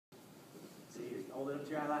hold it up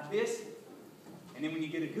to your eye like this. And then when you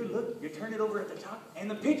get a good look, you turn it over at the top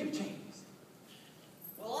and the picture changes.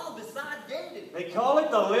 Well, I'll decide Dandy. They call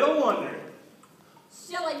it the Little Wonder.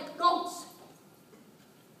 Silly goats.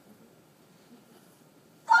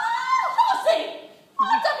 Oh, Hussy!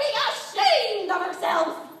 Ought to be ashamed of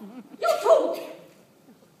herself. You too.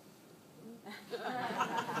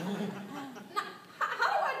 Now, how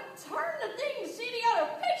do I turn the thing to see the other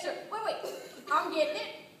picture? Wait. I'm getting it.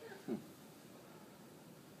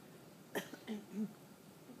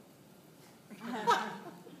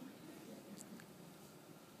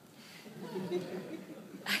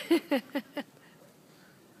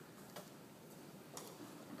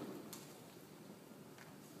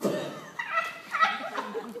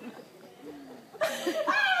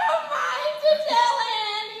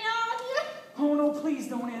 Oh, no, please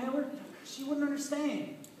don't, Edward. She wouldn't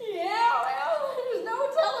understand. Yeah, well, there's no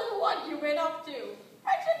telling what you've been up to.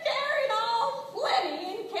 But you carried on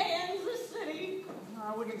plenty in Kansas City.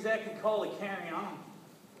 I wouldn't exactly call it carrying on.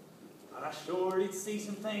 But I sure did see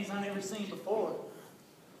some things I never seen before.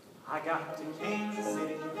 I got to Kansas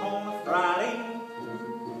City on a Friday.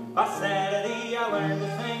 By Saturday, I learned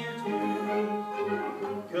a thing or two.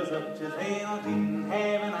 'Cause up to then, I didn't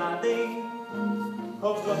have an idea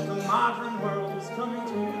of what the modern world was coming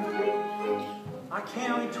to. I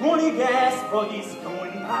counted 20 gas buggies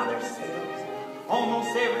going by themselves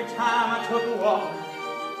almost every time I took a walk.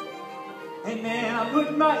 And then I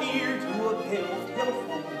put my ear to a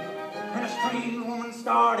telephone, and a strange woman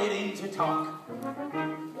started in to talk.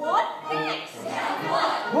 What next?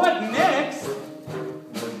 What next?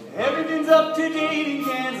 Everything's up to date in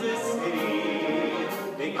Kansas City.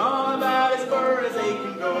 They've gone about as far as they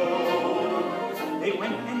can go. They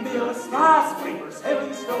went and built a skyscraper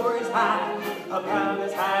 7 stories high, about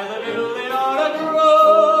as high as a building ought to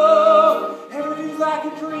grow. Everything's like a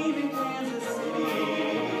dream in Kansas City.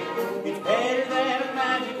 It's better than a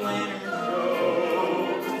magic lantern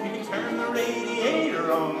show. You can turn the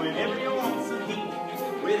radiator on whenever you want some heat.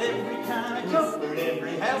 With every kind of comfort,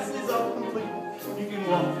 every house is all complete. You can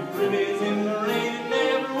walk through privies in the rain and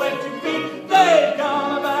never wet your feet. They've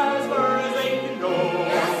gone about as far as they can go.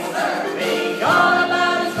 Yes, sir. They've gone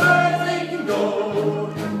about as far as they can go.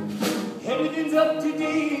 Everything's up to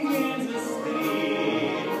date in Kansas City.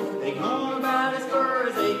 They've gone about as far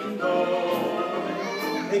as they can go.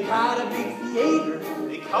 They got a big theater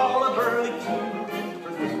they call a Burley Cube.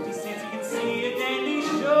 For 50 cents you can see a dandy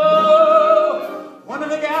show. One of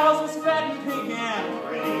the gals was fat and pink and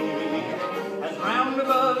pretty, as round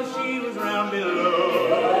above as she was round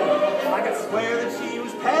below. I could swear that she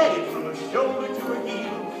was padded from her shoulder to her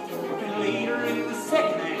heel. And later in the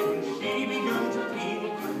second act, when she begun to feel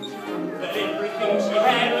that everything she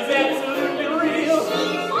had was absolutely real. She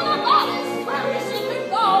went about as far as she could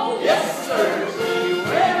go. Yes, sir, she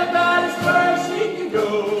went about as far as she could go.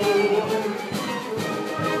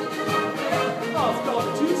 Oh, it's called a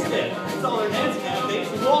two-step. It's all they're dancing nowadays.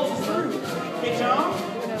 The waltz is through. Hey, John?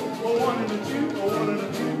 A 1 and a 2, a 1 and a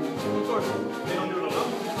 2. Of course, they don't do it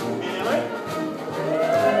alone. In LA?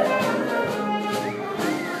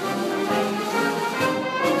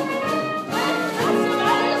 That's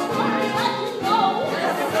about as far as I can go.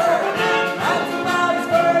 Yes, sir. And that's about as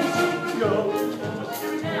far as she can go. What's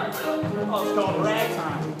your town? Oh, it's called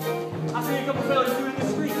ragtime. I see a couple fellas doing the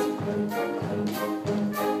streets.